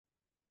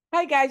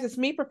Hi guys, it's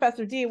me,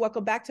 Professor D.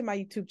 Welcome back to my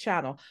YouTube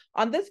channel.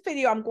 On this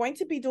video, I'm going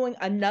to be doing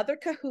another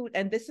Kahoot,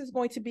 and this is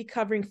going to be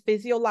covering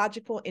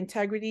physiological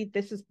integrity.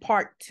 This is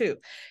part 2.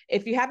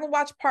 If you haven't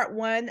watched part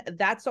 1,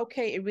 that's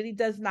okay. It really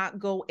does not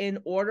go in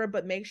order,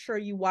 but make sure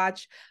you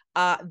watch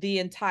the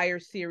entire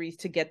series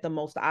to get the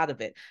most out of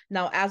it.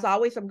 Now, as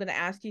always, I'm going to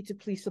ask you to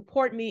please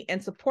support me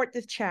and support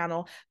this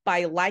channel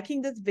by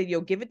liking this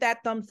video. Give it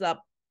that thumbs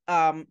up.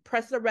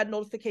 Press the red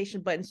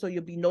notification button so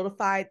you'll be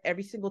notified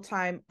every single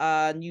time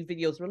new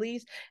videos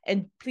released.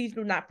 And please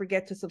do not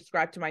forget to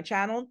subscribe to my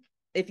channel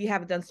if you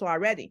haven't done so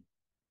already.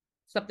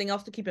 Something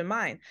else to keep in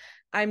mind,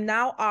 I'm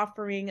now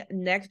offering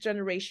next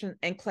generation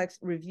NCLEX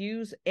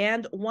reviews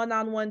and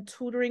one-on-one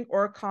tutoring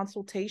or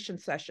consultation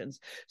sessions.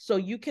 So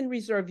you can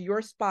reserve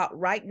your spot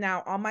right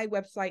now on my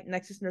website,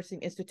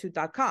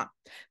 nexusnursinginstitute.com.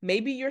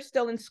 Maybe you're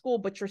still in school,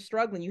 but you're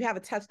struggling. You have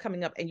a test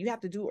coming up and you have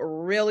to do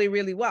really,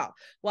 really well.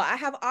 Well, I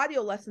have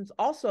audio lessons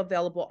also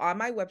available on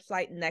my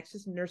website,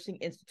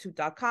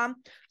 nexusnursinginstitute.com.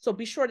 So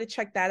be sure to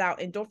check that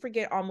out. And don't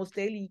forget, almost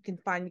daily, you can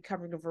find me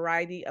covering a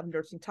variety of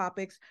nursing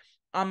topics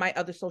on my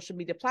other social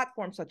media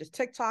platforms such as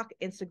TikTok,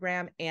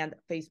 Instagram, and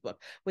Facebook.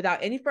 Without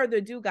any further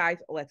ado, guys,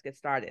 let's get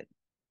started.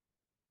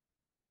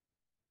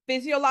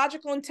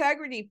 Physiological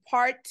integrity,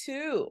 part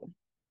 2.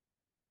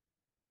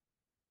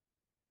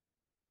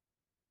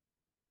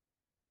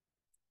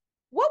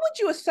 What would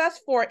you assess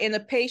for in a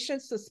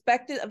patient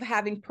suspected of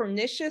having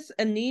pernicious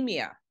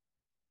anemia?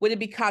 Would it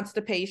be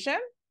constipation,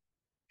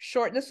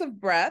 shortness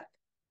of breath,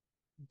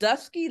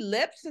 dusky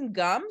lips and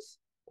gums,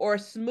 or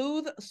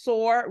smooth,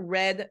 sore,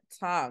 red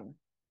tongue?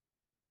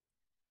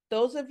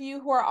 Those of you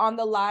who are on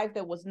the live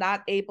that was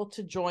not able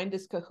to join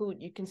this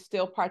Kahoot, you can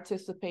still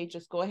participate.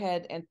 Just go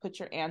ahead and put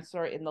your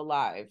answer in the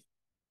live.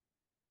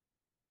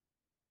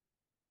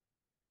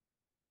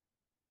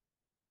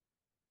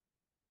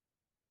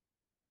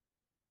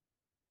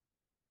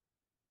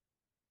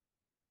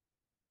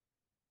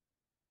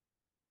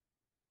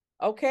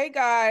 Okay,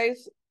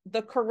 guys,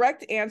 the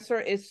correct answer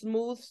is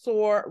smooth,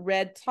 sore,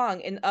 red tongue.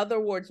 In other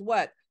words,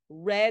 what?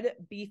 Red,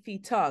 beefy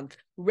tongue.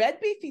 Red,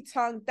 beefy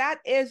tongue, that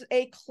is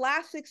a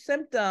classic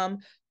symptom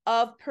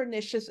of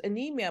pernicious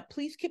anemia.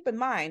 Please keep in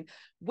mind,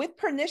 with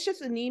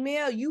pernicious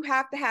anemia, you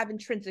have to have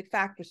intrinsic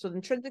factors. So the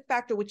intrinsic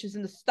factor, which is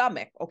in the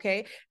stomach,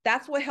 okay,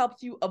 that's what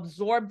helps you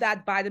absorb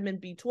that vitamin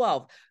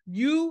B12.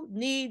 You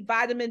need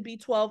vitamin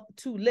B12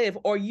 to live,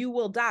 or you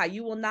will die.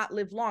 You will not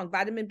live long.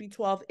 Vitamin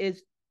B12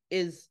 is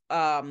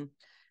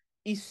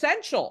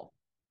essential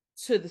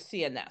to the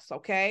CNS,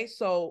 okay?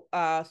 So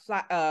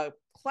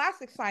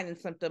classic sign and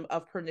symptom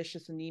of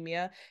pernicious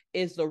anemia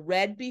is the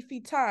red beefy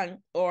tongue,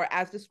 or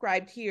as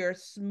described here,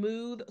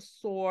 smooth,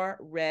 sore,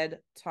 red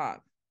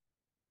tongue.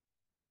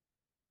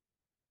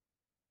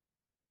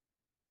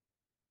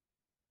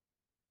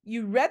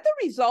 You read the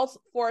results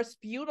for a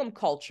sputum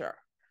culture.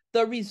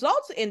 The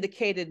results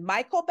indicated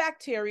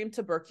Mycobacterium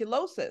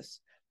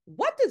tuberculosis.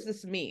 What does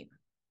this mean?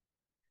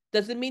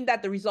 Does it mean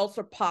that the results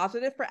are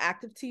positive for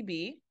active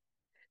TB?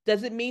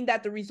 Does it mean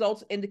that the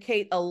results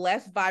indicate a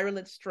less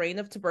virulent strain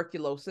of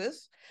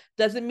tuberculosis?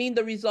 Does it mean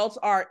the results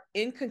are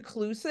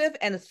inconclusive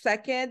and a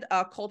second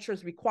culture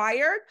is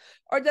required?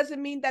 Or does it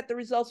mean that the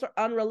results are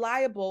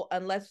unreliable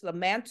unless the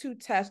MAN2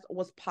 test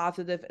was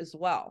positive as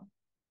well?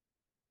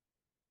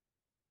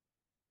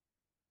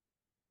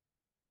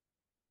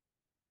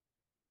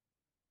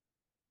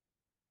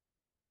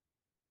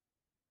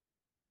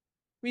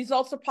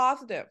 Results are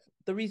positive.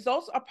 The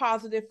results are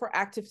positive for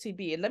active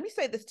TB. And let me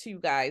say this to you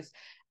guys.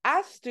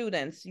 As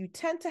students, you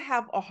tend to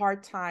have a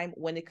hard time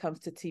when it comes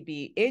to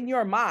TB in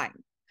your mind.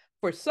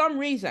 For some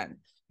reason,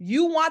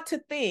 you want to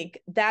think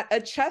that a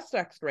chest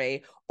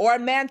x-ray or a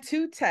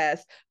MAN2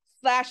 test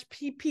 /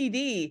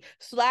 PPD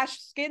 /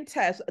 skin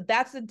test,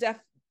 that's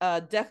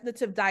a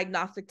definitive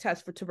diagnostic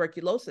test for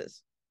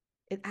tuberculosis.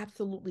 It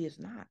absolutely is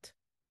not.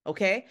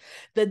 Okay.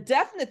 The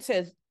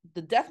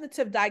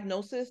definitive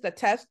diagnosis, the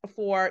test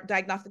for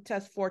diagnostic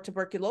test for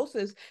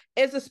tuberculosis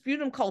is a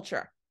sputum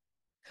culture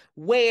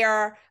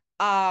where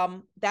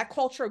that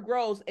culture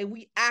grows and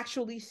we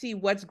actually see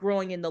what's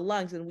growing in the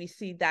lungs, and we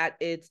see that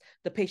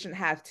the patient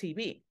has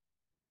TB.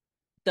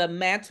 The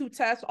MAN2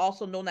 test,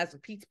 also known as a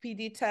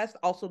PPD test,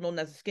 also known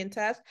as a skin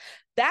test,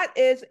 that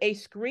is a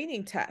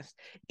screening test.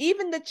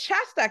 Even the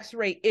chest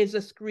x-ray is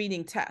a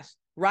screening test,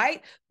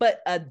 right?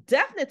 But a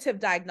definitive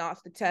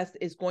diagnostic test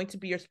is going to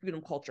be your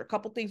sputum culture. A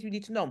couple things you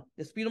need to know.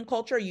 The sputum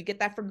culture, you get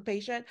that from the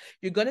patient.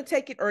 You're going to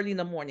take it early in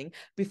the morning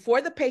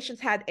before the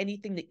patient's had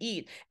anything to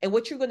eat. And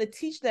what you're going to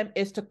teach them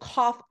is to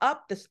cough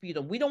up the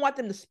sputum. We don't want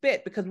them to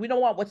spit because we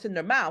don't want what's in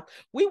their mouth.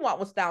 We want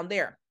what's down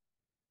there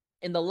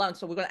in the lungs.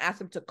 So we're going to ask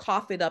them to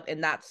cough it up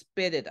and not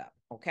spit it up,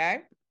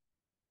 okay?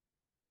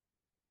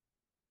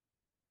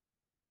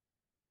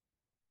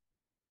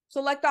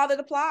 Select all that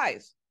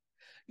applies.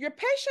 Your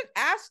patient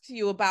asks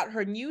you about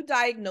her new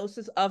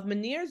diagnosis of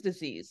Meniere's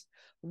disease.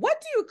 What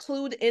do you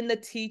include in the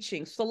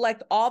teaching?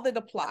 Select all that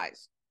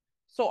applies.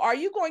 So are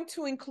you going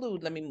to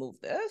include, let me move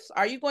this.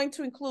 Are you going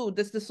to include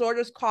this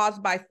disorder is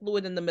caused by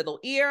fluid in the middle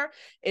ear?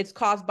 It's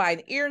caused by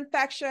an ear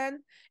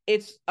infection.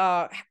 It's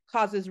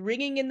causes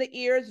ringing in the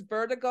ears,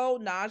 vertigo,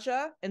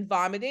 nausea, and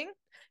vomiting.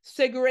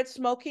 Cigarette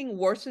smoking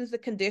worsens the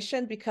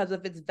condition because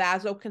of its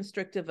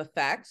vasoconstrictive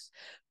effects.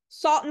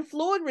 Salt and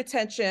fluid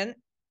retention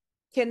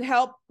can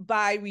help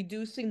by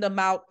reducing the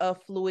amount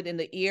of fluid in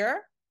the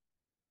ear,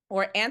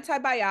 or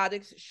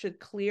antibiotics should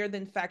clear the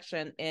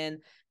infection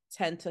in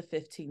 10 to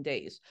 15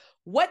 days.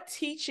 What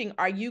teaching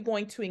are you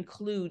going to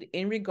include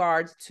in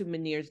regards to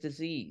Meniere's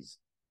disease?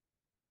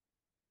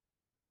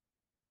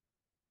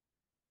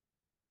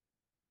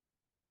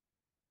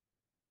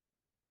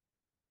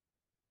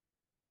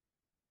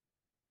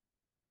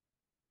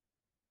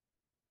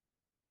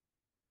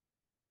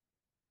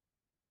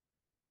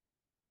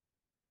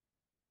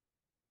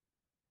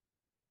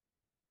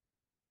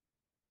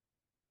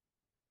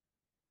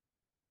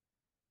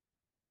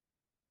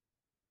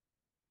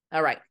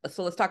 All right,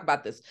 so let's talk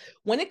about this.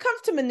 When it comes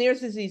to Meniere's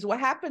disease,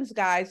 what happens,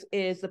 guys,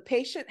 is the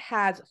patient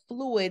has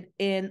fluid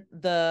in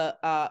the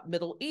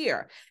middle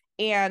ear.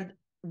 And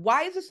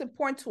why is this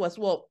important to us?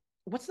 Well,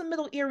 what's the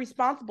middle ear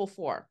responsible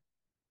for?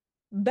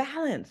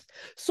 Balance.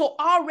 So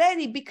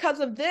already because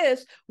of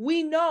this,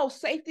 we know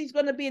safety is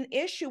going to be an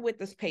issue with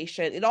this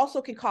patient. It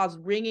also can cause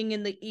ringing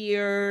in the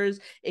ears.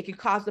 It can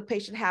cause the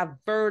patient have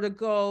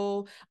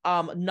vertigo,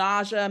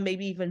 nausea,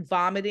 maybe even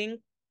vomiting.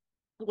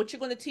 What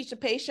you're going to teach the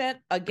patient,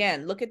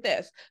 again, look at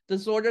this.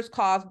 Disorders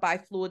caused by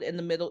fluid in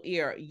the middle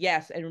ear.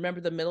 Yes, and remember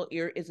the middle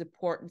ear is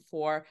important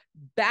for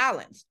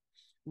balance.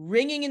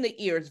 Ringing in the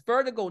ears,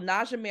 vertigo,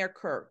 nausea may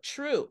occur.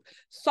 True.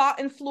 Salt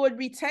and fluid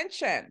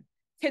retention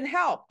can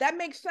help. That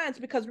makes sense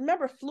because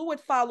remember, fluid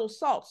follows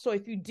salt. So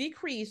if you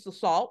decrease the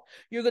salt,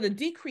 you're going to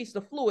decrease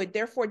the fluid,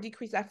 therefore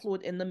decrease that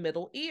fluid in the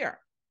middle ear.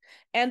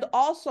 And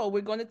also,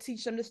 we're going to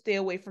teach them to stay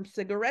away from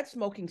cigarette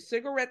smoking.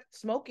 Cigarette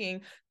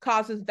smoking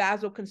causes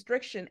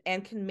vasoconstriction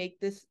and can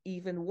make this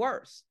even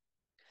worse.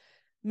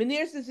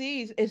 Meniere's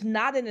disease is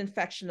not an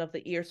infection of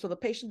the ear, so the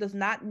patient does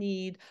not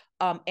need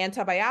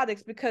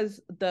antibiotics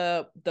because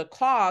the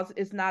cause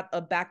is not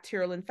a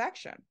bacterial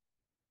infection.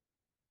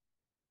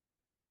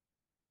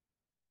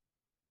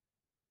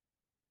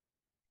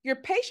 Your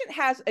patient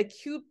has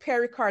acute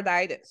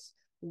pericarditis.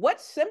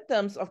 What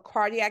symptoms of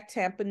cardiac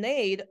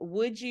tamponade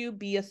would you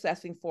be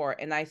assessing for?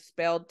 And I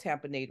spelled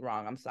tamponade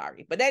wrong, I'm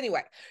sorry. But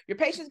anyway, your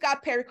patient's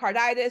got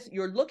pericarditis,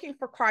 you're looking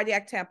for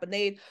cardiac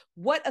tamponade.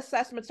 What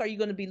assessments are you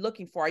going to be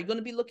looking for? Are you going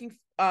to be looking,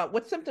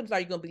 what symptoms are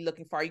you going to be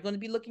looking for? Are you going to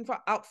be looking for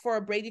out for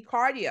a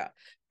bradycardia,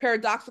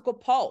 paradoxical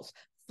pulse,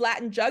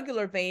 flattened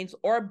jugular veins,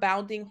 or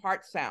bounding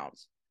heart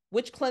sounds?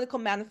 Which clinical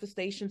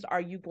manifestations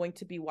are you going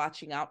to be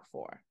watching out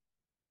for?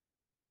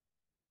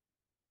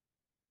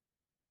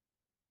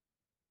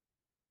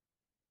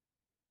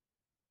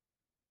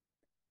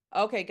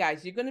 Okay,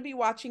 guys, you're going to be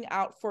watching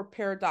out for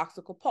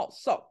paradoxical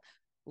pulse. So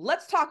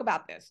let's talk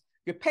about this.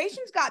 Your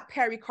patient's got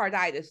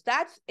pericarditis.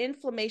 That's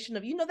inflammation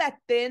of, that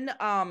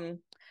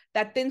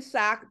thin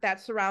sac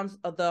that surrounds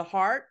the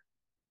heart.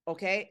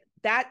 Okay,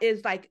 that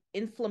is like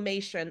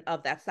inflammation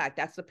of that sac.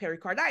 That's the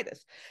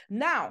pericarditis.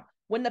 Now,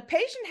 when the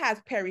patient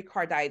has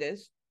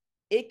pericarditis,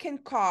 it can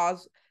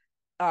cause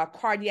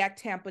cardiac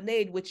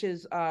tamponade, which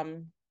is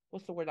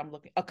what's the word I'm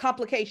looking? A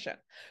complication.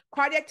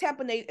 Cardiac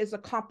tamponade is a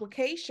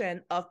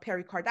complication of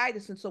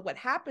pericarditis, and so what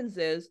happens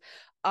is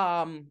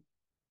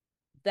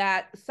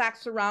that sac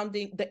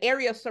surrounding the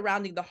area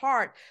surrounding the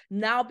heart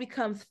now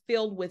becomes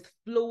filled with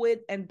fluid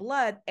and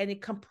blood, and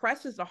it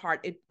compresses the heart.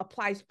 It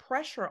applies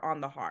pressure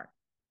on the heart.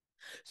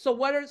 So,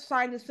 what are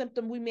signs and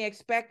symptoms we may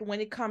expect when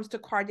it comes to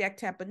cardiac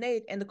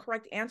tamponade? And the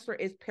correct answer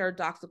is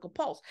paradoxical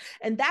pulse.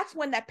 And that's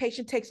when that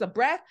patient takes a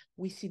breath,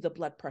 we see the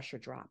blood pressure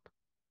drop.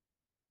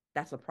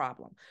 That's a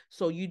problem.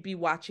 So, you'd be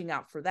watching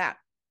out for that.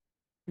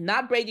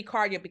 Not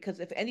bradycardia, because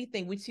if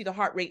anything, we'd see the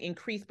heart rate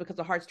increase because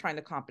the heart's trying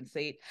to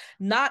compensate.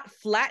 Not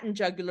flattened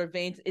jugular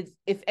veins. It's,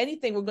 if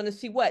anything, we're going to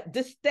see what?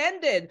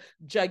 Distended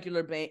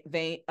jugular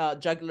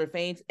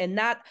veins, and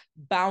not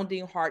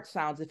bounding heart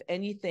sounds. If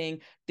anything,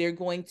 they're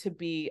going to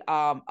be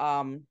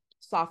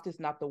soft is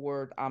not the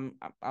word I'm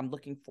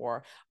looking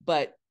for,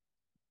 but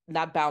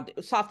not bounding.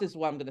 Soft is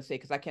what I'm going to say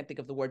because I can't think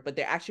of the word, but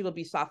they're actually going to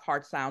be soft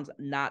heart sounds,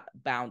 not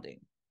bounding.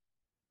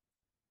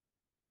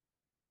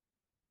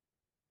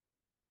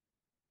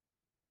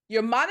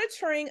 You're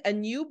monitoring a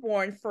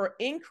newborn for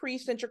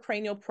increased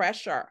intracranial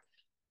pressure.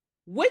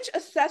 Which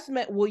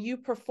assessment will you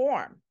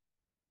perform?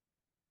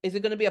 Is it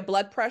going to be a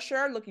blood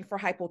pressure looking for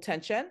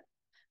hypotension?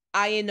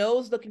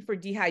 INOs looking for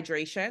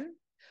dehydration?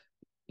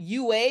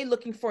 UA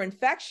looking for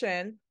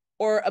infection?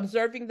 Or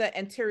observing the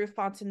anterior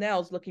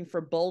fontanelles looking for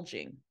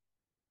bulging?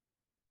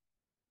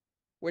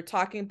 We're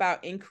talking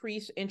about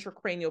increased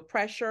intracranial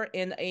pressure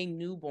in a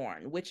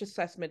newborn. Which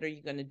assessment are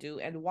you going to do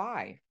and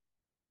why?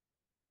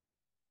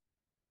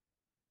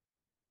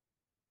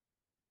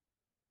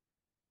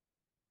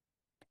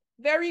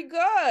 Very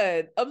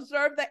good.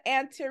 Observe the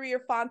anterior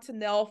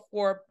fontanelle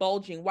for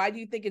bulging. Why do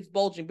you think it's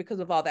bulging?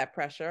 Because of all that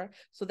pressure.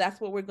 So that's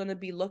what we're going to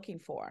be looking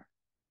for.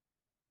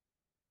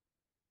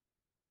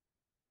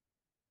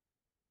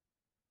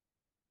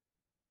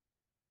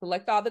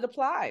 Select all that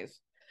applies.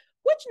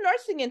 Which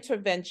nursing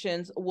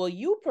interventions will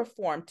you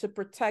perform to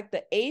protect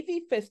the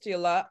AV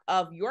fistula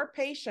of your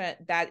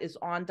patient that is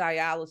on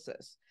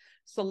dialysis?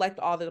 Select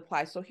all that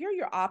applies. So here are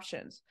your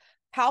options.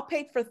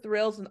 Palpate for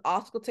thrills and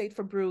auscultate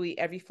for bruit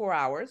every 4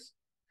 hours.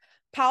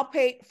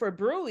 Palpate for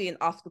bruit and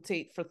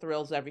auscultate for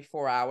thrills every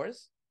 4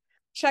 hours.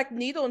 Check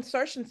needle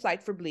insertion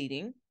site for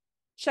bleeding.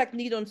 Check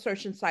needle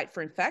insertion site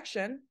for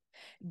infection.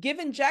 Give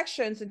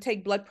injections and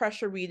take blood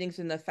pressure readings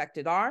in the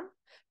affected arm.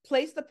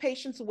 Place the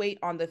patient's weight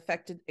on the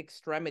affected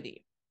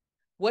extremity.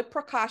 What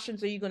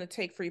precautions are you going to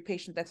take for your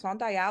patient that's on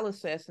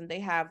dialysis and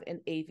they have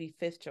an AV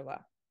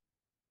fistula?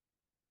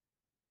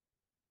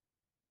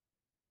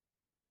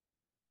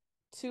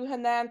 To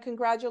Hanan,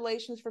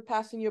 congratulations for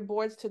passing your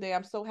boards today.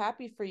 I'm so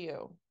happy for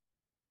you.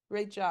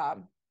 Great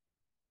job.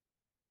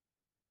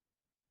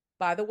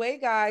 By the way,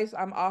 guys,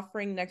 I'm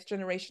offering next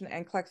generation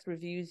NCLEX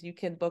reviews. You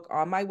can book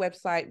on my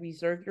website,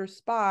 reserve your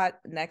spot,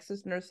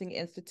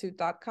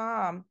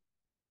 nexusnursinginstitute.com.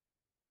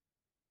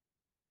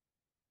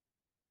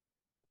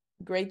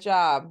 Great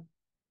job.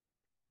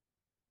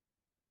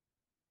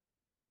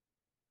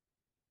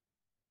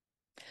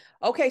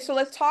 Okay, so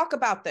let's talk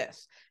about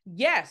this.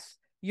 Yes,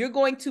 you're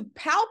going to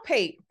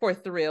palpate for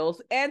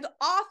thrills and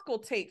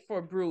auscultate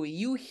for bruit.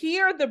 You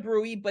hear the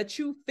bruit, but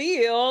you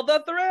feel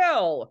the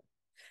thrill.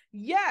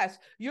 Yes,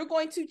 you're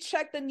going to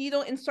check the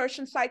needle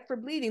insertion site for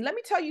bleeding. Let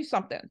me tell you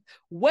something.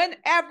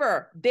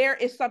 Whenever there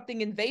is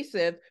something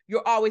invasive,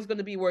 you're always going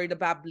to be worried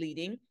about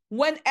bleeding.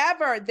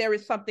 Whenever there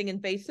is something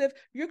invasive,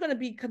 you're going to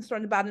be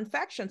concerned about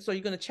infection. So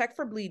you're going to check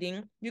for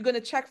bleeding. You're going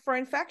to check for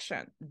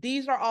infection.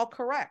 These are all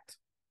correct.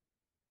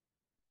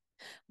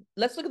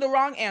 Let's look at the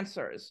wrong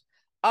answers.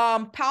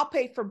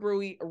 Palpate for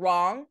bruit,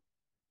 wrong.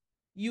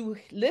 You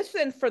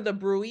listen for the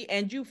bruit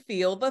and you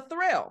feel the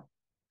thrill.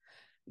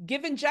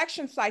 Give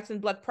injection sites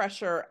and blood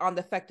pressure on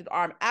the affected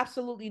arm.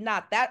 Absolutely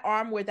not. That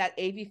arm where that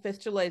AV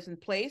fistula is in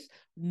place,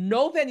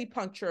 no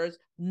venipunctures,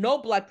 no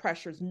blood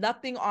pressures,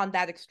 nothing on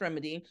that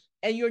extremity.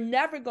 And you're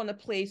never going to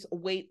place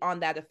weight on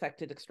that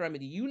affected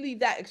extremity. You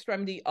leave that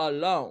extremity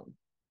alone.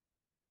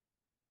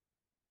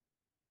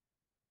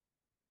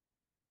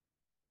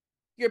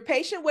 Your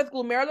patient with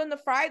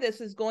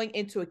glomerulonephritis is going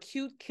into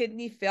acute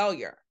kidney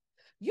failure.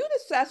 You'd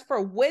assess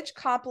for which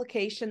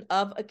complication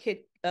of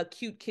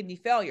acute kidney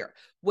failure.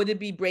 Would it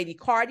be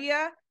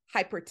bradycardia,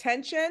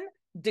 hypertension,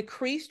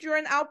 decreased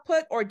urine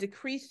output, or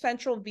decreased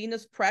central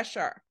venous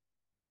pressure?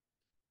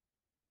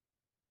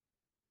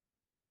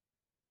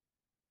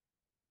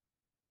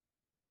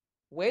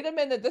 Wait a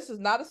minute, this is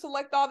not a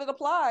select all that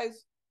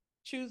applies.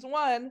 Choose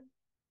one.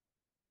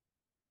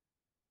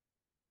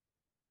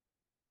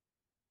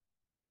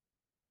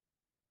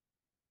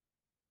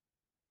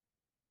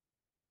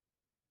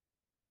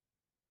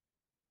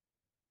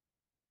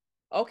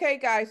 Okay,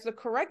 guys, the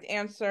correct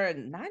answer,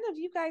 9 of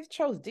you guys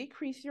chose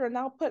decrease urine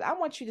output. I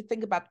want you to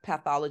think about the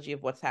pathology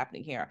of what's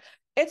happening here.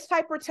 It's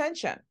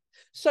hypertension.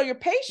 So your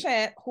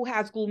patient who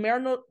has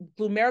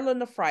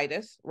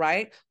glomerulonephritis,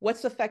 right?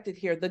 What's affected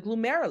here? The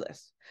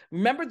glomerulus.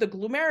 Remember the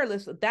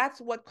glomerulus,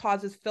 that's what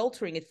causes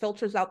filtering. It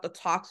filters out the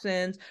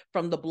toxins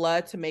from the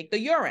blood to make the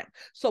urine.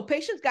 So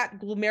patients got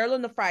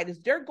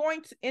glomerulonephritis, they're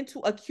going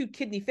into acute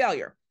kidney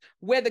failure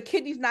where the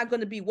kidney's not going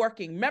to be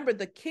working. Remember,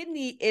 the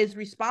kidney is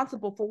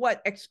responsible for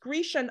what?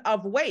 Excretion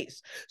of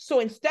waste. So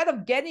instead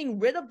of getting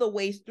rid of the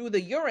waste through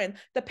the urine,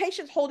 the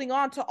patient's holding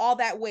on to all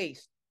that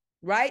waste,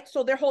 right?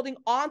 So they're holding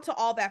on to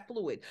all that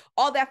fluid.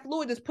 All that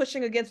fluid is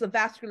pushing against the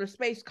vascular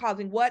space,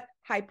 causing what?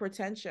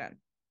 Hypertension.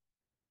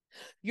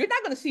 You're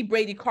not going to see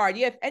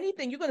bradycardia. If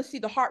anything, you're going to see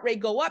the heart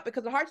rate go up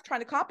because the heart's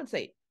trying to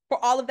compensate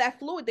for all of that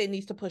fluid that it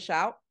needs to push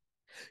out.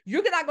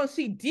 You're not going to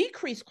see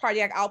decreased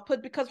cardiac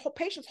output because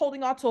patients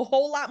holding on to a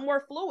whole lot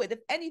more fluid. If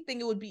anything,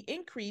 it would be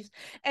increased,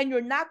 and you're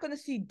not going to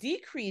see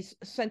decreased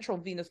central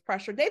venous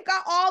pressure. They've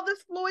got all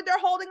this fluid they're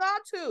holding on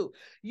to.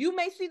 You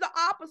may see the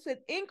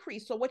opposite,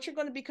 increase. So what you're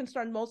going to be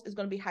concerned most is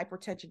going to be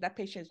hypertension. That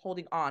patient is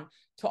holding on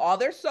to all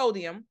their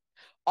sodium,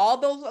 all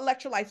those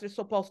electrolytes are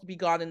supposed to be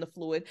gone in the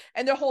fluid,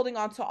 and they're holding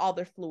on to all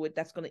their fluid.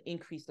 That's going to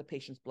increase the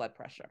patient's blood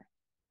pressure.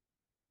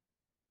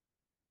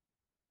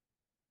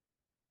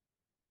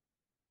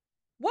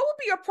 What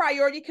would be your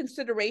priority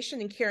consideration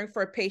in caring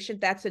for a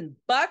patient that's in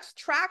Buck's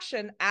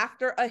traction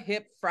after a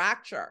hip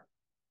fracture?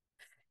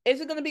 Is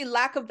it going to be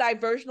lack of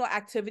diversional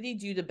activity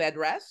due to bed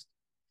rest,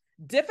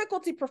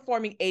 difficulty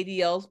performing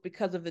ADLs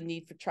because of the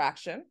need for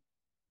traction,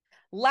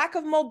 lack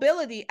of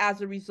mobility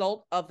as a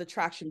result of the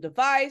traction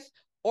device,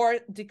 or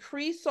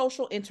decreased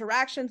social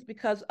interactions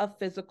because of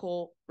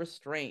physical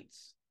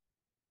restraints?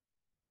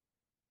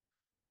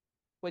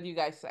 What do you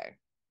guys say?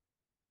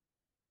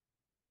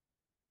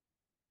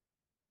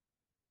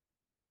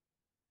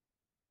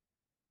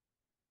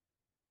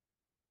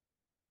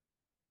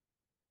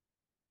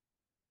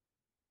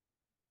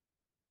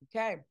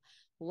 Okay.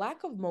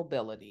 Lack of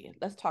mobility.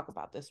 Let's talk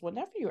about this.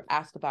 Whenever you're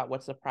asked about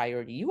what's a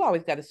priority, you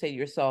always got to say to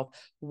yourself,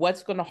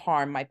 what's going to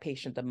harm my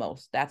patient the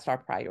most? That's our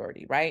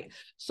priority, right?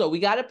 So we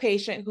got a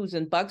patient who's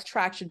in bugs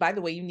traction. By the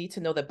way, you need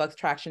to know that bugs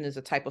traction is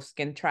a type of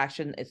skin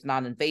traction. It's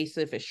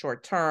non-invasive, it's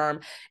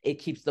short-term. It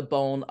keeps the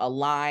bone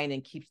aligned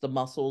and keeps the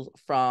muscles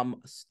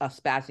from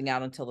spazzing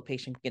out until the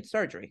patient can get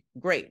surgery.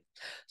 Great.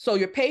 So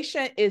your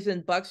patient is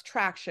in bugs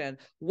traction.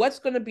 What's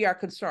going to be our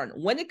concern?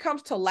 When it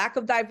comes to lack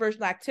of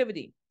diversion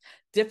activity,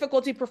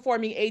 difficulty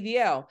performing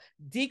ADL,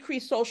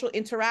 decreased social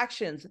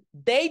interactions,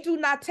 they do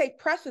not take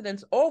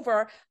precedence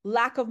over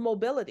lack of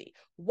mobility.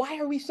 Why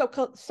are we so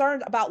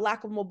concerned about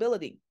lack of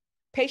mobility?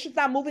 Patients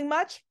not moving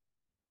much?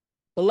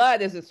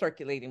 Blood isn't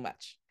circulating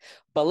much.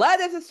 Blood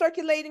isn't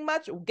circulating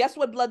much. Guess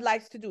what blood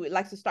likes to do? It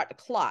likes to start to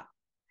clot.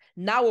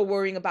 Now we're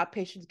worrying about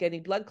patients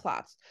getting blood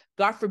clots.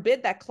 God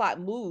forbid that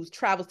clot moves,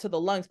 travels to the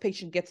lungs,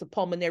 patient gets a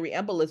pulmonary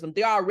embolism.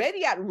 They're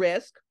already at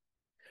risk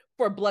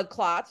for blood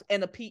clots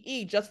and a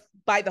PE just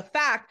by the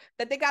fact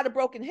that they got a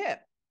broken hip.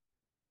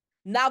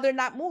 Now they're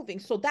not moving.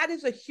 So that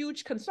is a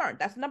huge concern.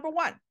 That's number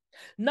one.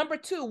 Number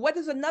two, what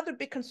is another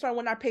big concern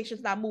when our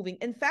patient's not moving?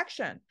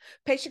 Infection.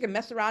 Patient can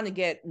mess around and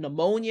get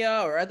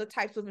pneumonia or other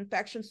types of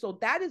infections. So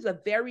that is a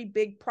very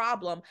big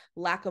problem,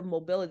 lack of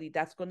mobility.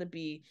 That's going to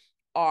be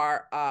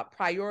our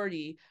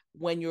priority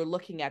when you're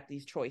looking at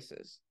these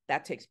choices.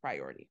 That takes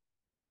priority.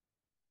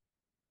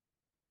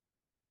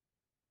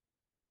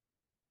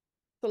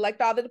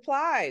 Select all that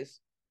applies.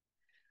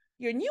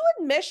 Your new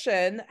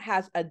admission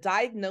has a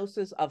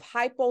diagnosis of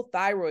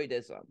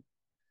hypothyroidism.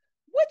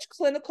 Which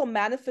clinical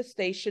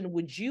manifestation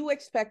would you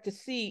expect to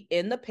see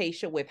in the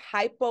patient with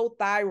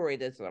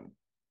hypothyroidism?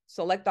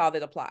 Select all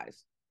that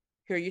applies.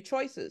 Here are your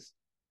choices: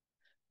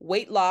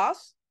 weight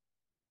loss,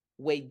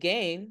 weight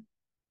gain,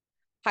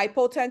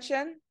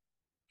 hypotension,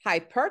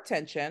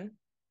 hypertension,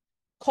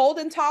 cold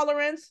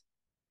intolerance,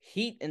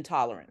 heat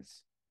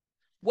intolerance.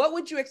 What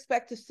would you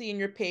expect to see in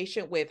your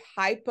patient with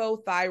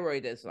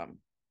hypothyroidism?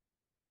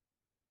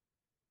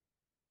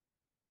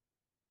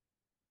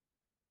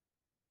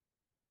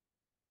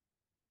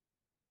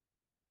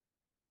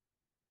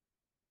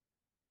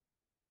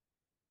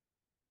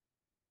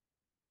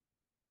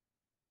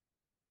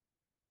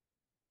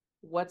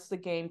 What's the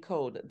game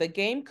code? The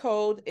game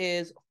code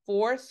is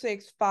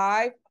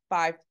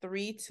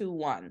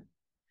 4655321.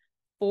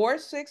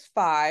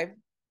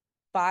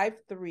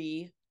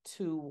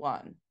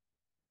 4655321.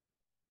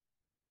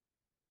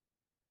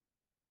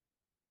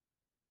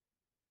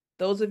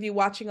 Those of you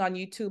watching on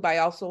YouTube, I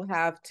also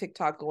have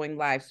TikTok going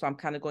live, so I'm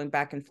kind of going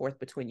back and forth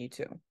between you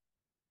two.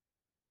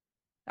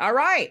 All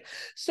right.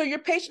 So your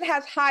patient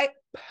has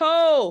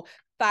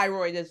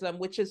hypothyroidism,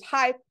 which is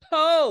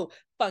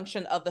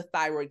hypofunction of the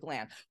thyroid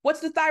gland. What's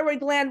the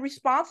thyroid gland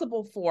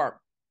responsible for?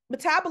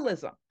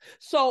 Metabolism.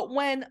 So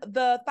when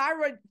the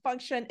thyroid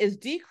function is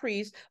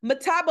decreased,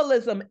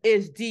 metabolism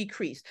is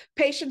decreased.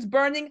 Patients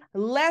burning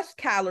less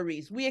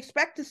calories. We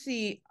expect to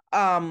see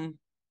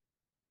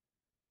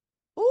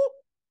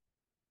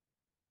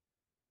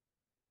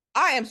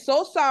I am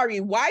so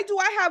sorry. Why do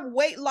I have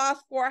weight loss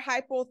for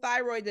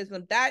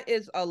hypothyroidism? That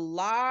is a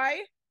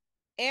lie.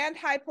 And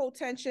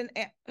hypotension.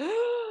 And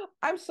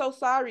I'm so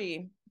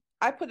sorry.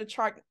 I put a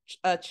check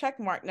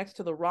mark next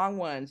to the wrong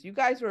ones. You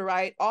guys were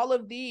right. All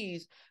of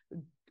these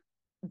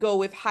go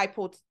with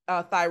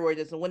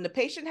hypothyroidism. When the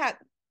patient had,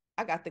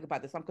 I got to think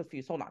about this. I'm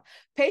confused. Hold on.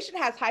 Patient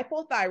has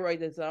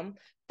hypothyroidism.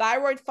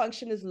 Thyroid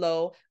function is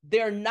low.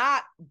 They're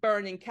not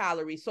burning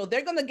calories. So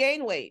they're going to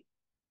gain weight.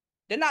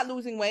 They're not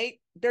losing weight.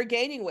 They're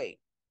gaining weight.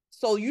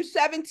 So you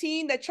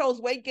 17 that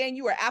chose weight gain,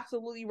 you are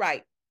absolutely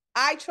right.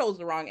 I chose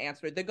the wrong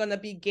answer. They're going to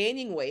be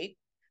gaining weight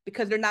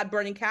because they're not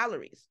burning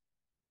calories.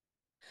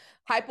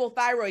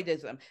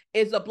 Hypothyroidism.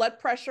 Is the blood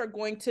pressure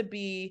going to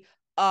be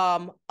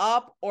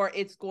up or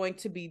it's going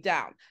to be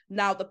down?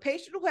 Now, the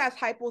patient who has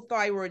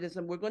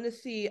hypothyroidism, we're going to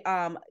see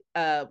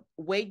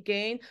weight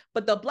gain,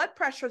 but the blood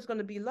pressure is going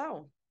to be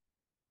low.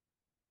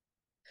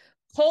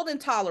 Cold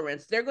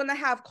intolerance. They're going to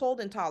have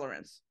cold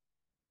intolerance.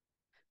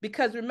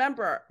 Because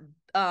remember,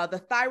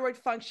 the thyroid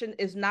function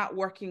is not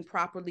working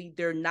properly.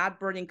 They're not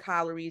burning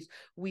calories.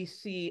 We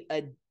see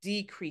a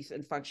decrease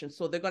in function.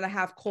 So they're going to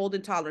have cold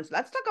intolerance.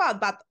 Let's talk about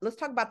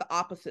the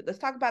opposite. Let's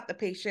talk about the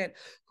patient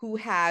who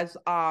has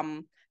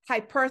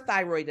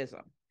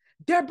hyperthyroidism.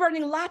 They're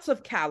burning lots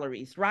of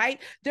calories, right?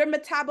 Their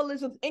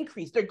metabolism's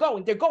increased. They're all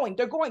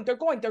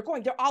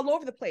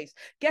over the place.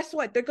 Guess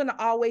what? They're going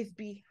to always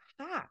be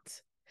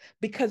hot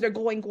because they're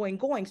going.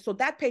 So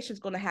that patient's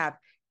going to have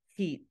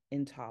heat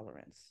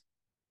intolerance.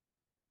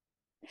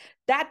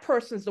 That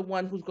person's the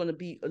one who's going to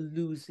be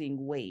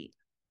losing weight,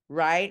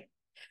 right?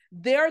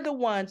 They're the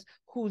ones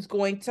who's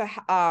going to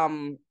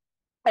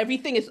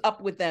everything is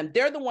up with them.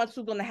 They're the ones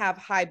who's going to have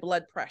high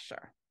blood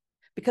pressure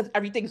because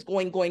everything's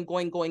going. When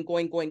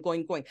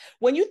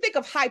you think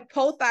of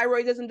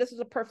hypothyroidism, this is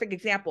a perfect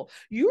example.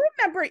 You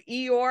remember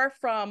Eeyore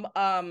from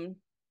I'm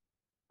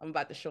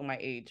about to show my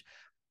age.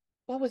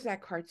 What was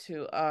that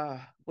cartoon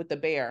with the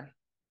bear?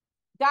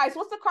 Guys,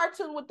 what's the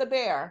cartoon with the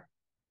bear?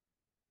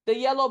 The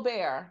yellow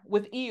bear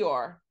with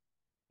Eeyore.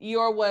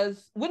 Eeyore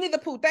was Winnie the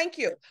Pooh. Thank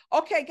you.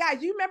 Okay,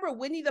 guys, you remember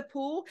Winnie the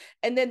Pooh?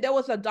 And then there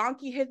was a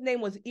donkey. His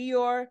name was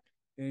Eeyore.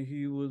 And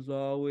he was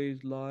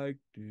always like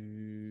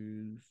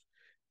this.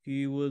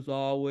 He was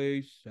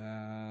always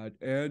sad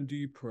and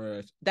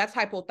depressed. That's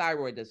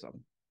hypothyroidism.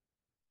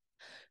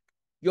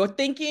 Your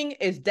thinking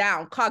is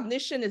down.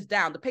 Cognition is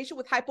down. The patient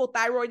with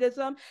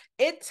hypothyroidism,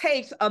 it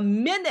takes a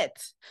minute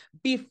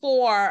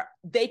before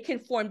they can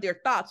form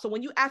their thoughts. So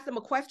when you ask them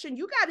a question,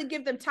 you got to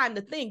give them time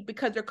to think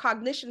because their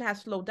cognition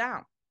has slowed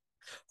down.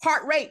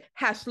 Heart rate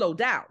has slowed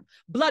down.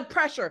 Blood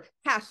pressure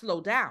has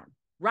slowed down,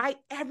 right?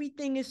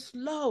 Everything is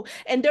slow.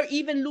 And they're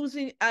even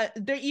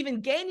they're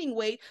even gaining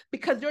weight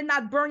because they're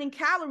not burning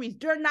calories.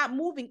 They're not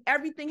moving.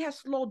 Everything has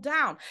slowed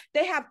down.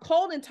 They have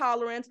cold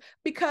intolerance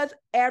because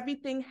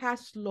everything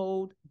has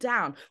slowed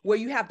down. Where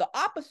you have the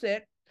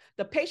opposite,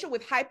 the patient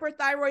with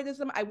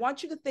hyperthyroidism, I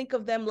want you to think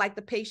of them like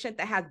the patient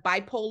that has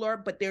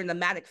bipolar, but they're in the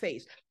manic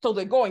phase. So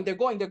they're going,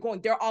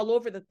 they're all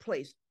over the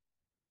place.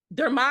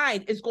 Their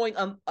mind is going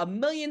a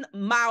million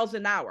miles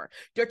an hour.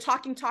 They're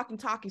talking.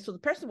 So the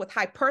person with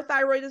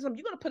hyperthyroidism,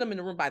 you're going to put them in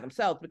the room by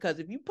themselves because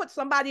if you put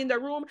somebody in their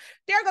room,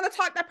 they're going to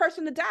talk that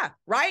person to death,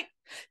 right?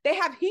 They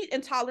have heat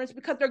intolerance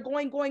because they're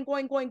going. They're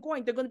going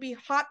to be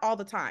hot all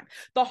the time.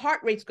 The heart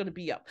rate's going to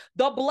be up.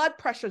 The blood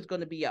pressure is going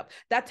to be up.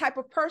 That type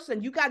of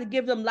person, you got to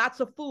give them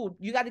lots of food.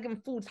 You got to give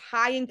them foods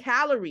high in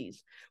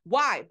calories.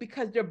 Why?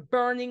 Because they're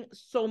burning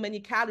so many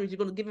calories. You're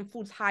going to give them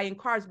foods high in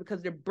carbs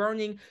because they're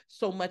burning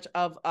so much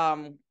of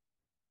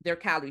their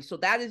calories. So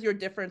that is your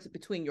difference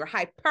between your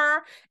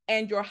hyper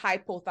and your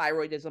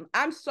hypothyroidism.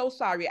 I'm so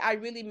sorry. I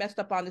really messed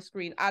up on the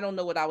screen. I don't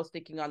know what I was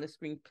thinking on the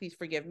screen. Please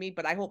forgive me,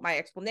 but I hope my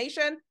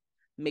explanation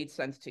made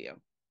sense to you.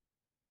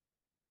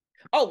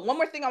 Oh, one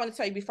more thing I want to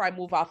tell you before I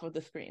move off of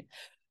the screen.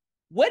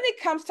 When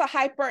it comes to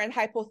hyper and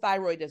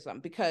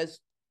hypothyroidism, because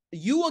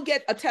you will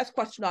get a test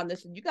question on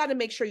this, and you got to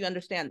make sure you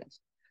understand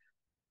this.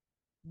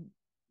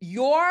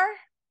 Your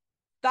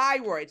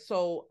thyroid,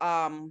 so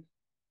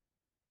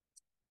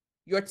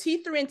your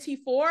T3 and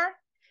T4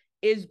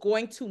 is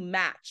going to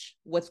match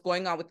what's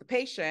going on with the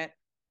patient.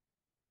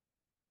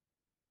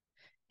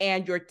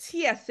 And your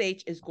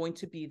TSH is going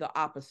to be the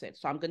opposite.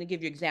 So I'm going to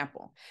give you an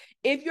example.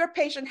 If your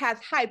patient has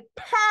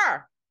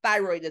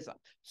hyperthyroidism,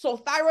 so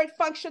thyroid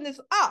function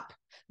is up,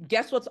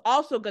 guess what's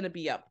also going to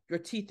be up? Your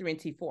T3 and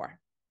T4.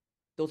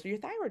 Those are your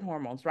thyroid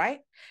hormones,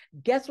 right?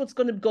 Guess what's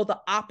going to go the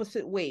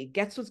opposite way?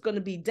 Guess what's going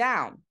to be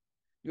down?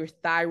 Your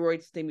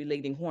thyroid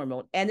stimulating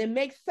hormone. And it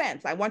makes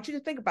sense. I want you to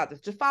think about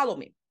this. Just follow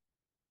me.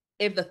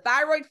 If the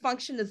thyroid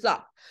function is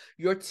up,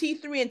 your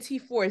T3 and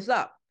T4 is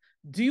up.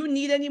 Do you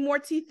need any more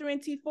T3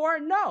 and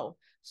T4? No.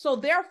 So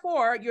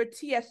therefore, your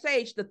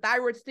TSH, the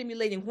thyroid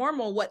stimulating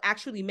hormone, what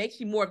actually makes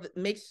you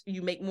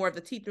make more of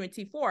the T3 and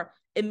T4,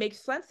 it makes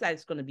sense that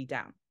it's going to be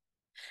down.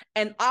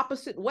 And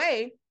opposite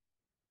way,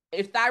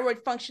 if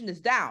thyroid function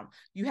is down,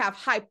 you have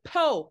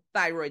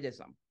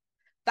hypothyroidism.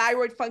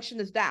 Thyroid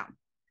function is down.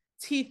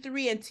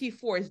 T3 and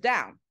T4 is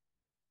down.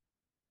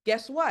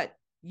 Guess what?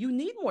 You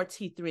need more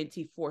T3 and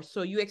T4.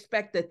 So you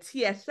expect the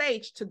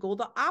TSH to go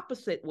the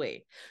opposite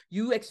way.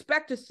 You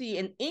expect to see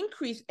an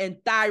increase in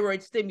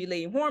thyroid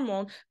stimulating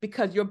hormone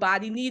because your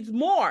body needs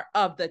more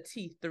of the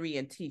T3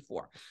 and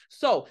T4.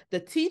 So the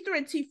T3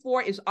 and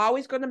T4 is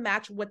always going to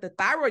match what the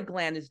thyroid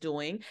gland is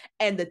doing,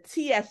 and the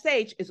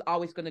TSH is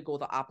always going to go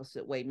the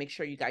opposite way. Make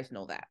sure you guys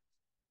know that.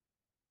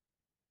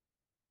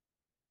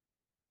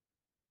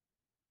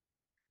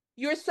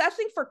 You're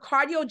assessing for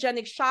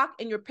cardiogenic shock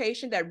in your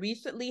patient that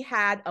recently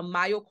had a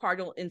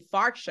myocardial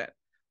infarction.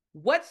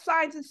 What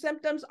signs and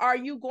symptoms are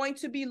you going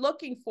to be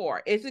looking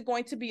for? Is it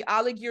going to be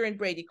oligurin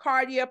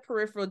bradycardia,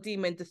 peripheral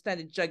edema and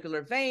distended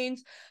jugular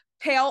veins,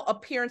 pale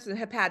appearance and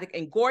hepatic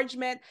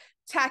engorgement,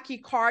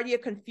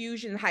 tachycardia,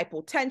 confusion, and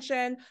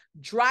hypotension,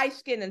 dry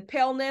skin and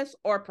paleness,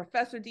 or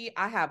Professor D?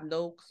 I have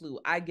no clue.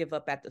 I give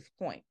up at this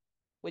point.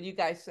 What do you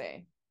guys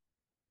say?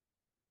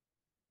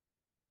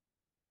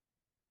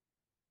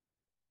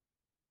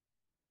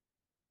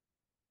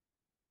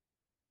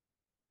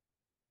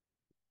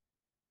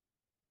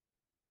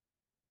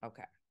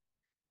 Okay.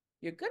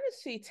 You're going to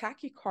see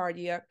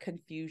tachycardia,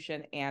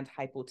 confusion, and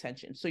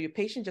hypotension. So your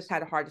patient just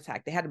had a heart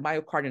attack. They had a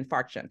myocardial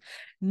infarction.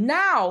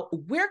 Now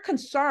we're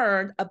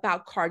concerned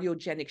about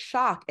cardiogenic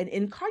shock. And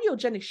in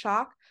cardiogenic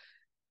shock,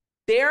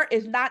 there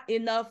is not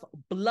enough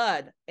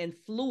blood and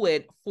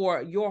fluid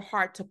for your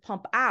heart to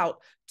pump out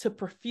to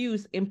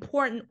perfuse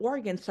important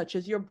organs such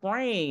as your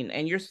brain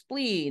and your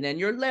spleen and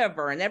your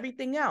liver and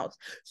everything else.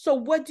 So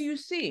what do you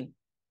see?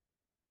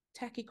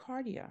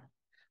 Tachycardia.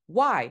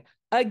 Why?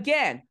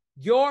 Again,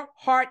 your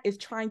heart is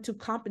trying to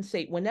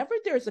compensate. Whenever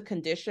there's a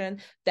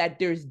condition that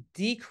there's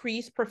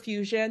decreased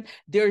perfusion,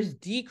 there's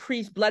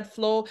decreased blood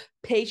flow,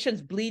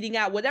 patients bleeding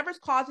out, whatever's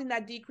causing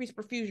that decreased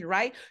perfusion,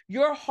 right?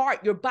 Your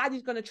heart, your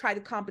body's going to try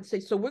to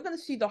compensate. So we're going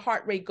to see the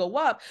heart rate go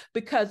up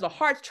because the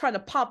heart's trying to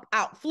pump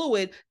out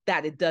fluid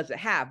that it doesn't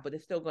have, but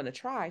it's still going to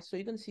try. So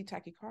you're going to see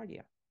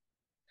tachycardia.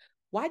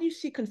 Why do you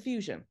see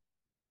confusion?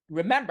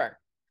 Remember,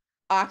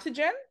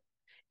 oxygen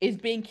is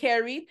being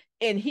carried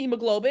in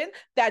hemoglobin,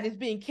 that is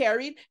being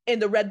carried in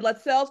the red blood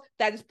cells,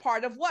 that is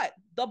part of what?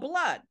 The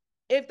blood.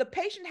 If the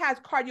patient has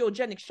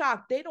cardiogenic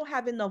shock, they don't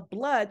have enough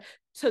blood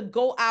to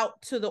go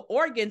out to the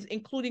organs,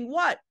 including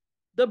what?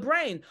 The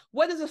brain.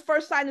 What is the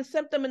first sign and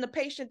symptom in the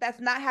patient that's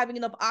not having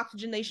enough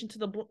oxygenation to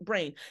the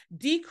brain?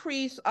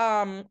 Decrease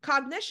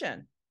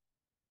cognition.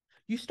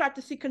 You start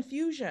to see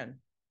confusion,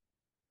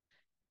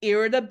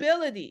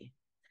 irritability,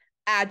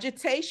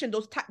 agitation,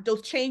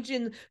 those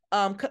changing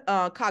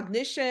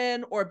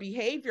cognition or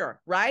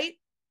behavior, right?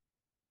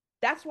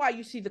 That's why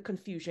you see the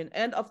confusion.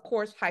 And of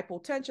course,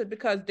 hypotension,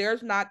 because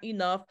there's not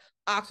enough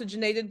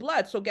oxygenated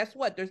blood. So guess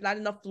what? There's not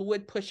enough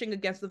fluid pushing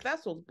against the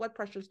vessels. Blood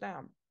pressure's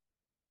down.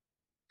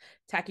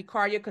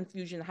 Tachycardia,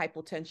 confusion,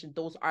 hypotension,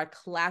 those are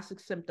classic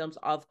symptoms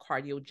of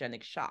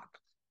cardiogenic shock.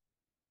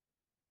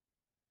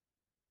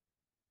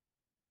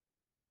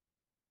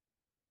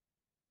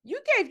 You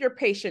gave your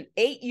patient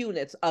 8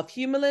 units of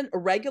Humulin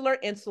regular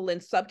insulin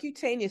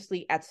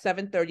subcutaneously at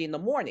 7:30 in the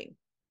morning.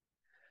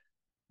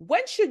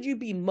 When should you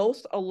be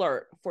most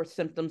alert for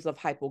symptoms of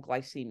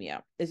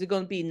hypoglycemia? Is it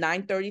going to be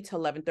 9:30 to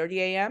 11:30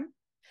 a.m.,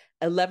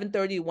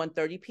 11:30 to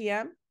 1:30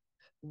 p.m.,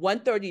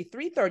 1:30 to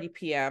 3:30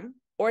 p.m.,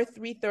 or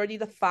 3:30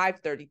 to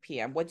 5:30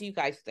 p.m.? What do you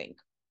guys think?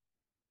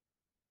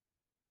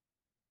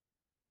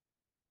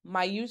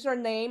 My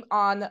username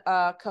on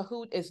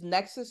Kahoot is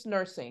Nexus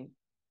Nursing.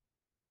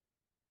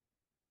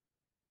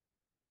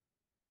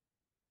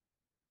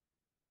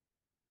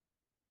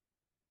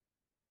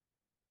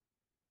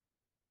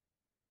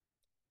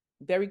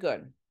 Very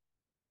good.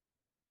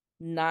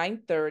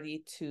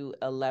 9:30 to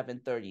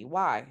 11:30.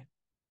 Why?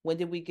 When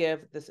did we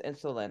give this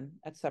insulin?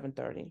 At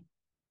 7:30.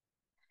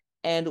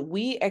 And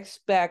we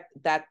expect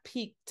that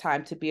peak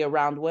time to be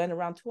around when?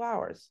 Around 2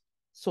 hours.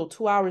 So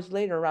 2 hours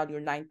later, around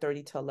your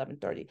 9:30 to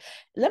 11:30.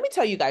 Let me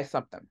tell you guys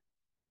something.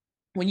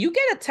 When you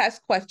get a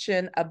test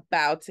question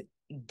about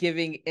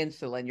giving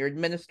insulin, you're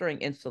administering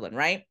insulin,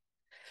 right?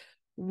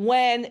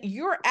 When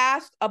you're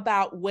asked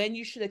about when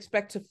you should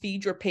expect to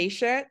feed your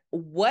patient,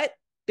 what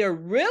they're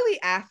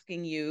really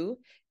asking you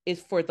is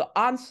for the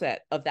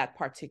onset of that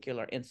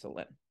particular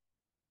insulin.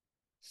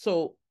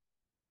 So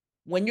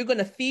when you're going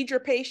to feed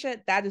your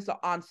patient, that is the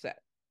onset.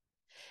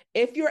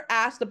 If you're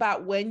asked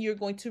about when you're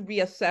going to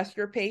reassess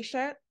your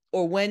patient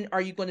or when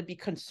are you going to be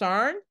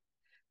concerned,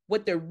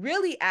 what they're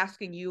really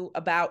asking you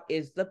about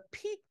is the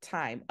peak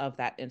time of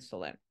that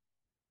insulin.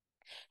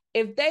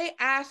 If they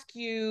ask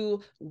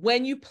you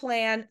when you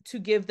plan to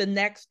give the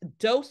next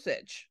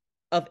dosage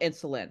of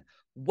insulin,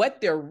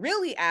 what they're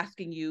really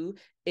asking you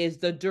is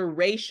the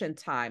duration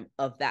time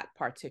of that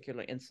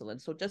particular insulin.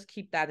 So just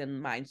keep that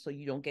in mind so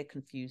you don't get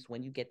confused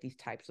when you get these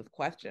types of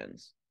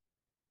questions.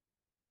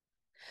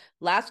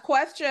 Last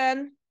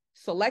question,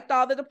 select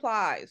all that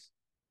applies.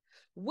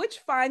 Which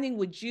finding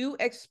would you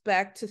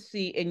expect to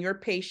see in your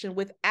patient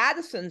with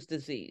Addison's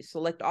disease?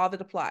 Select all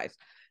that applies.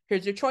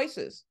 Here's your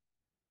choices: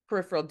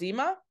 peripheral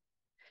edema,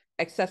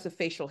 excessive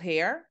facial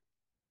hair,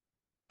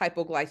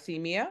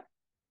 hypoglycemia,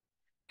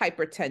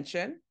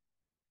 hypertension,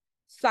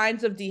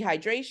 signs of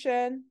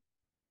dehydration,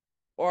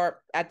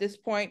 or at this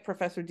point,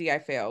 Professor D, I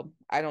failed.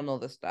 I don't know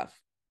this stuff.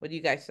 What do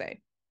you guys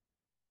say?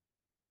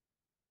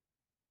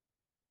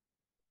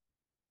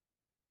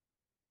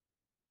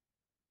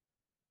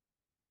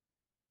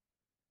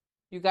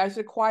 You guys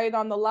are quiet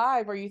on the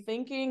live. Are you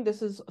thinking?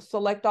 This is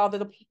select all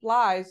that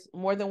applies,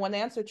 more than one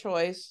answer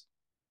choice.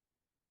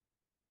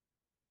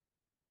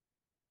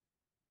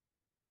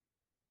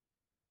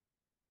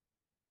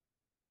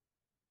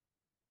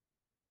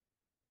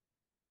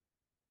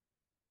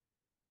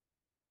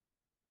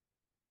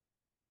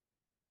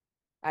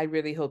 I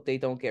really hope they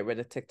don't get rid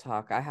of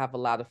TikTok. I have a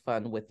lot of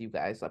fun with you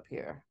guys up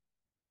here.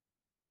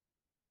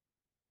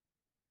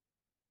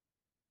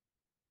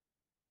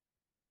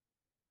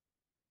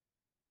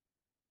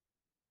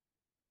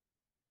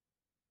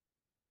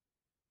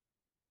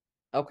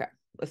 Okay,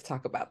 let's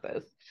talk about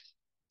this.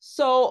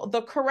 So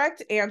the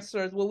correct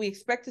answer is what we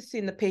expect to see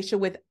in the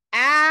patient with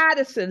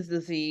Addison's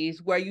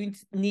disease, where you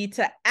need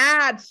to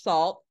add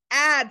salt,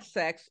 add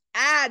sex,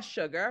 add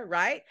sugar,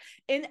 right?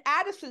 In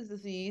Addison's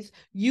disease,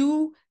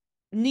 you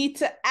need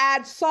to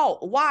add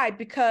salt. Why?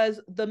 Because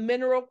the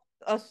mineral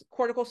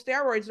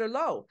corticosteroids are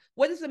low.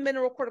 What is the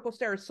mineral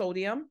corticosteroid?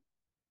 Sodium.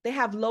 They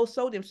have low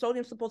sodium.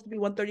 Sodium's supposed to be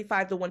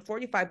 135 to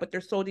 145, but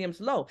their sodium's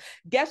low.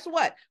 Guess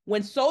what?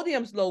 When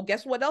sodium's low,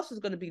 guess what else is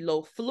going to be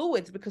low?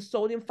 Fluids, because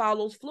sodium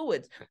follows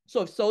fluids.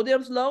 So if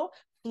sodium's low,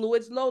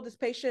 fluids low, this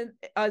patient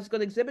is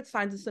going to exhibit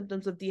signs and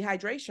symptoms of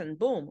dehydration.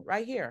 Boom,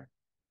 right here.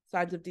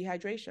 Signs of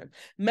dehydration.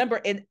 Remember,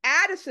 in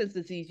Addison's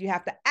disease, you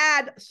have to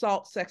add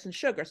salt, sex, and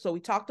sugar. So we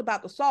talked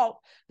about the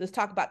salt. Let's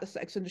talk about the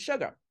sex and the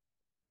sugar.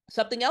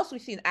 Something else we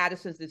see in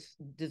Addison's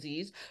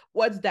disease,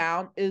 what's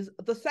down is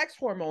the sex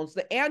hormones,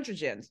 the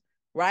androgens,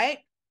 right?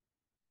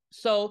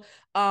 So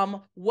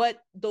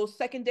what those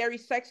secondary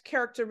sex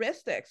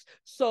characteristics.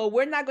 So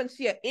we're not going to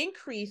see an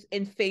increase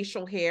in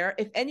facial hair.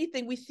 If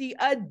anything, we see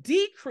a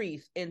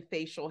decrease in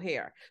facial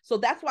hair. So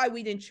that's why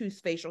we didn't choose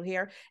facial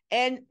hair.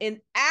 And in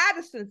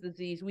Addison's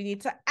disease, we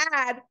need to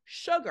add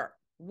sugar.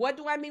 What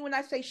do I mean when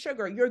I say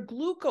sugar? Your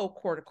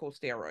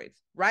glucocorticosteroids,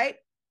 right?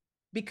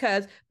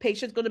 Because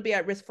patient's going to be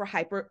at risk for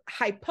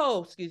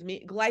glycemia.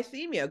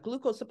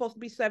 Glucose is supposed to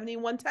be 70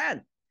 and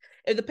 110.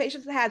 If the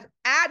patient has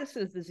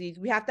Addison's disease,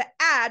 we have to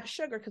add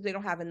sugar because they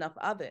don't have enough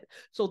of it.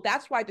 So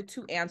that's why the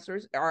two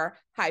answers are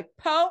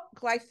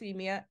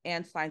hypoglycemia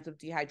and signs of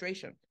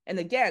dehydration. And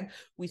again,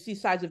 we see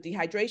signs of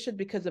dehydration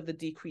because of the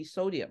decreased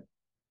sodium.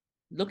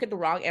 Look at the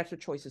wrong answer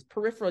choices.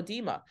 Peripheral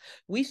edema.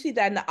 We see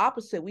that in the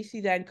opposite. We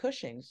see that in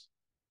Cushing's.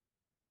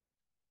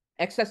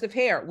 Excessive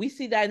hair. We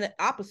see that in the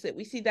opposite.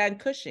 We see that in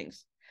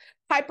Cushing's.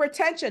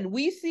 Hypertension,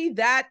 we see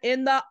that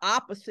in the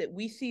opposite.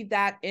 We see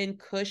that in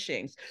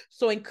Cushing's.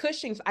 So in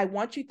Cushing's, I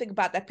want you to think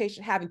about that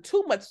patient having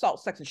too much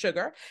salt, sex, and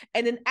sugar.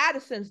 And in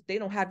Addison's, they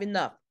don't have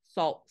enough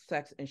salt,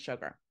 sex, and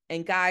sugar.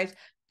 And guys,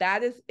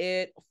 that is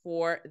it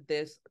for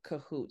this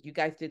Kahoot. You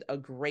guys did a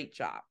great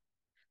job.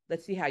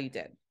 Let's see how you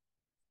did.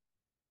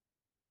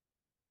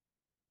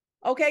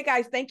 Okay,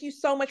 guys, thank you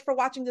so much for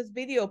watching this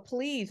video.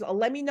 Please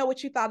let me know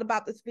what you thought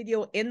about this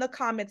video in the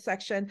comment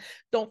section.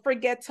 Don't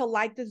forget to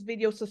like this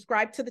video,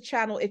 subscribe to the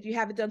channel if you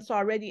haven't done so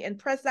already, and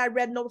press that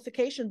red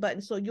notification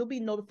button so you'll be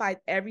notified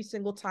every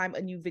single time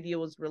a new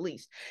video is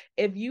released.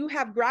 If you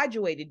have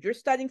graduated, you're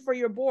studying for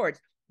your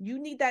boards, you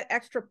need that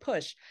extra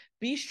push,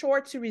 be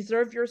sure to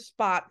reserve your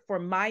spot for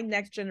my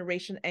next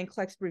generation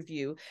NCLEX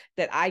review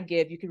that I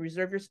give. You can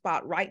reserve your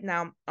spot right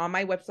now on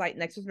my website,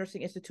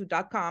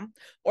 nexusnursinginstitute.com,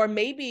 or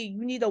maybe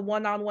you need a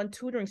one-on-one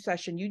tutoring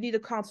session, you need a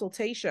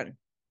consultation.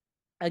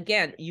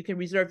 Again, you can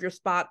reserve your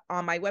spot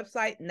on my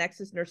website,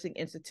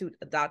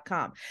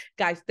 nexusnursinginstitute.com.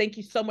 Guys, thank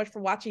you so much for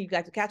watching. You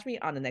guys will catch me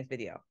on the next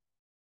video.